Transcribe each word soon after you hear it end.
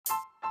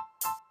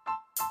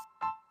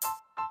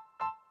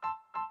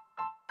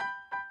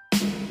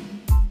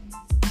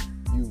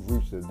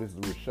to This is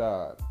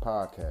Rashad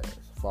podcast.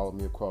 Follow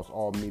me across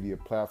all media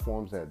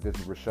platforms at This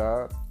is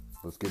Rashad.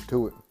 Let's get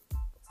to it.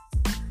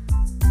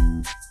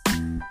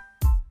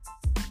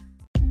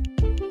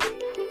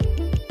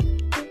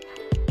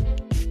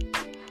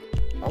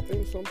 I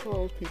think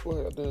sometimes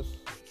people have this,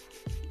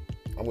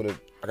 I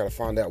gotta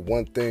find that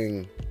one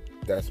thing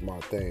that's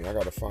my thing. I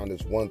gotta find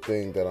this one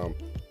thing that I'm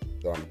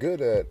good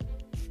at,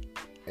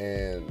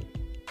 and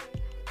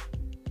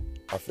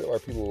I feel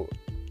like people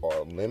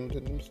are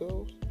limiting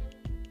themselves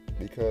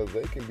because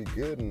they can be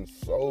good in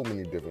so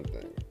many different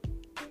things.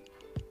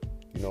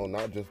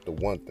 Not just the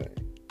one thing.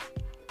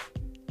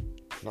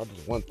 Not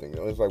just one thing.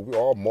 It's like we're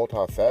all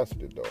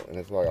multifaceted though, and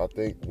it's like I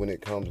think when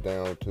it comes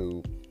down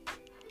to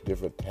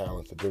different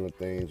talents, the different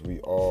things we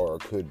are or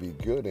could be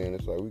good in,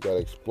 it's like we gotta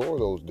explore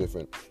those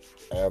different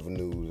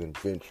avenues and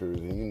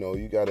ventures, and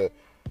you gotta,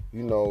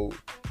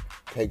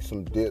 take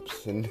some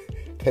dips and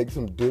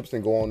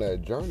go on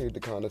that journey to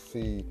kind of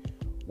see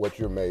what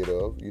you're made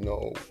of,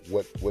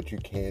 what you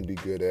can be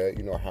good at,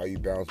 how you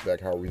bounce back,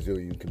 how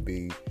resilient you can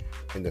be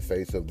in the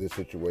face of this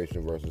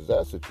situation versus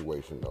that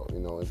situation though,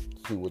 and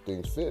see what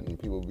things fit. And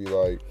people be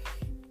like,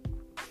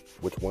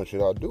 which one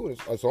should I do? And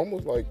it's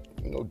almost like,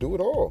 do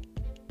it all.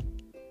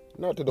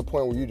 Not to the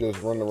point where you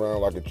just run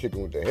around like a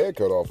chicken with their head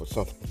cut off or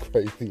something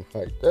crazy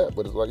like that,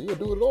 but it's like,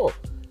 do it all.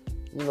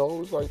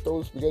 It's like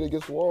throw spaghetti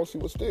against the wall, see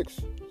what sticks.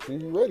 See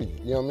if you're ready.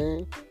 You know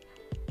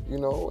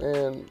what I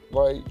mean? And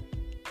like,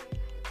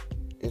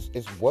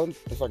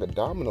 it's like a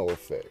domino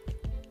effect.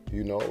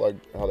 Like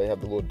how they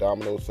have the little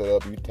domino set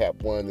up, you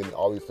tap one, then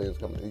all these things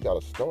come in. You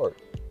gotta start.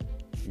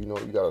 You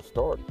gotta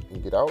start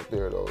and get out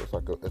there though. It's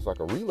like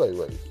a relay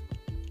race.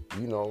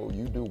 You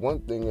do one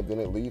thing and then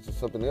it leads to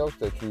something else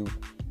that you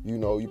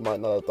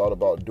might not have thought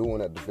about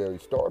doing at the very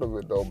start of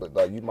it though, but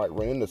like you might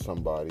run into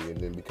somebody,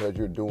 and then because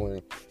you're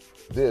doing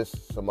this,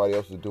 somebody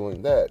else is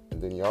doing that,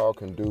 and then y'all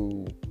can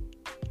do,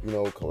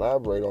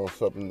 collaborate on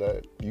something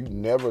that you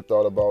never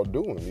thought about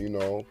doing,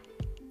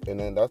 and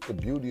then that's the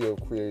beauty of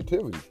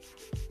creativity.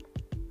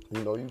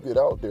 You get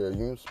out there,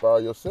 you inspire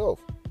yourself,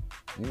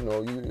 you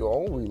your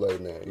own relay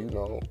man,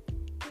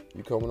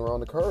 you coming around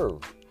the curve,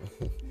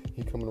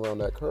 you coming around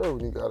that curve,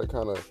 and you gotta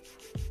kind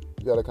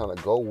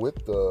of go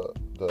with the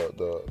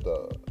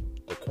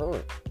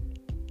current,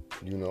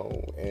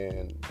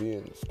 and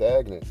being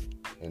stagnant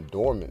and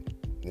dormant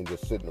and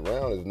just sitting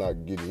around is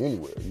not getting you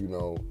anywhere.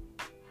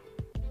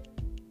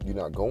 You're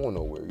not going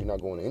nowhere. You're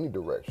not going in any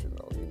direction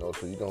though,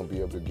 so you're gonna be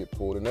able to get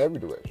pulled in every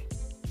direction.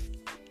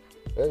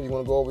 Hey, you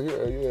want to go over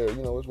here? Yeah,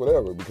 it's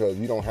whatever, because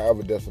you don't have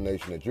a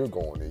destination that you're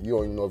going in. You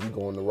don't even know if you're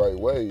going the right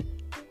way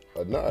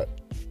or not,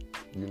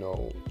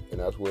 and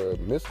that's where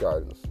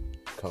misguidance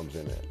comes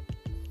in at.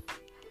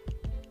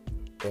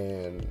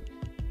 And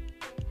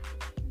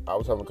I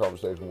was having a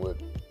conversation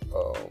with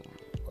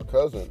a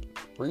cousin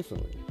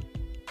recently,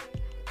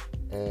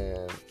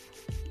 and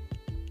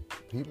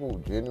people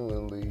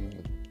genuinely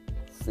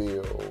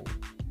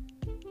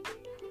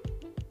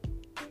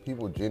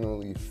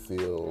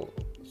feel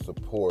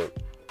support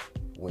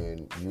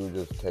when you're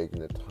just taking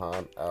the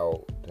time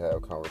out to have a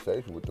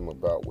conversation with them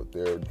about what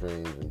their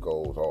dreams and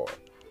goals are.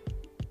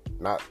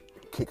 Not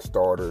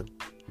Kickstarter,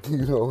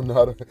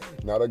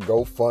 not a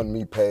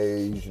GoFundMe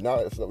page,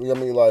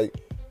 like,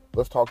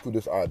 let's talk through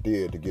this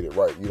idea to get it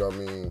right. You know what I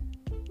mean?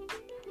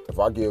 If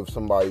I give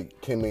somebody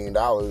 $10 million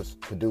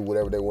to do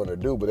whatever they want to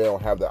do, but they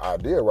don't have the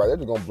idea right, they're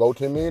just going to blow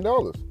 $10 million.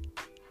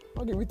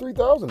 I'll give you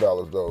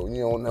 $3,000 though.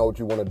 You don't know what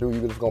you want to do,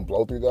 you're just going to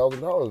blow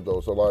 $3,000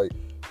 though. So like,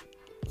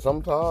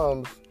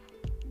 sometimes,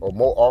 or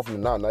more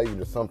often than not even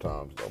just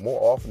sometimes though, more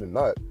often than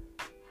not,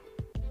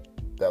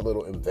 that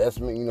little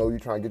investment, you're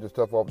trying to get this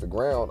stuff off the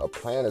ground, a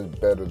plan is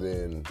better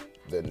than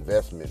the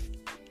investment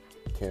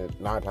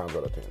 9 times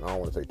out of 10. I don't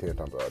want to say 10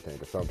 times out of 10,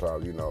 because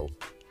sometimes, you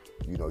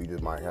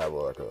just might have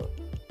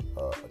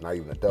not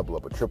even a double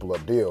up, a triple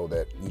up deal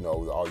that,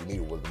 all you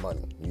needed was the money.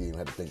 You didn't even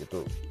have to think it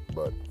through.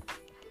 But,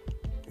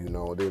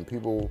 then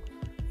people,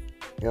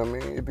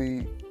 it'd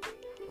be,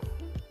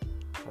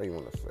 how do you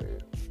want to say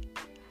it?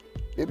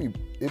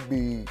 It'd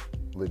be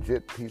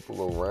legit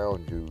people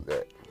around you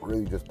that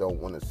really just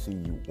don't want to see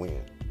you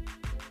win.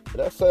 But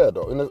that's sad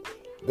though. And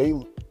they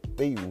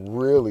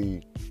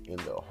really, in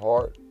their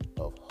heart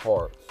of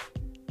hearts,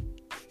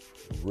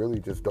 really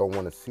just don't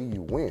want to see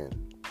you win.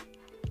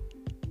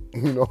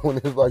 And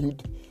it's like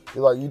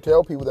you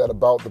tell people that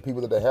about the people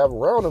that they have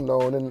around them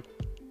though, and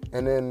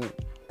then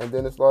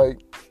it's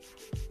like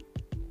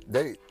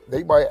they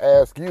might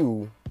ask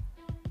you,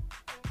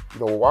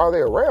 why are they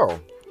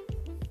around?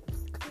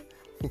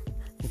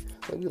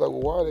 They'd be like,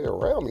 well, why are they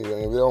around me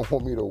then if they don't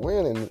want me to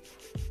win? And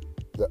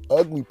the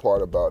ugly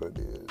part about it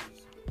is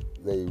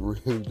they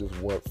really just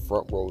want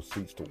front row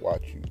seats to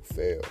watch you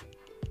fail.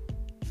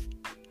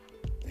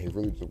 They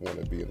really just want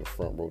to be in the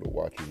front row to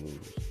watch you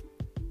lose.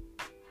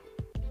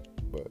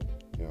 But,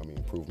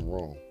 prove them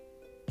wrong.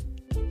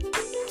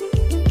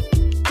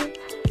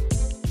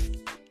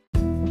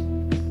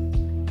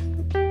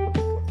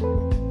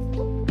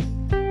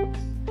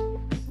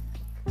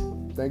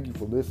 Thank you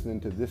for listening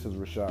to This is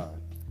Rashad.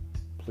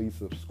 Please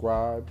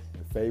subscribe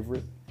and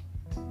favorite.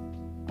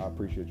 I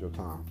appreciate your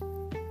time.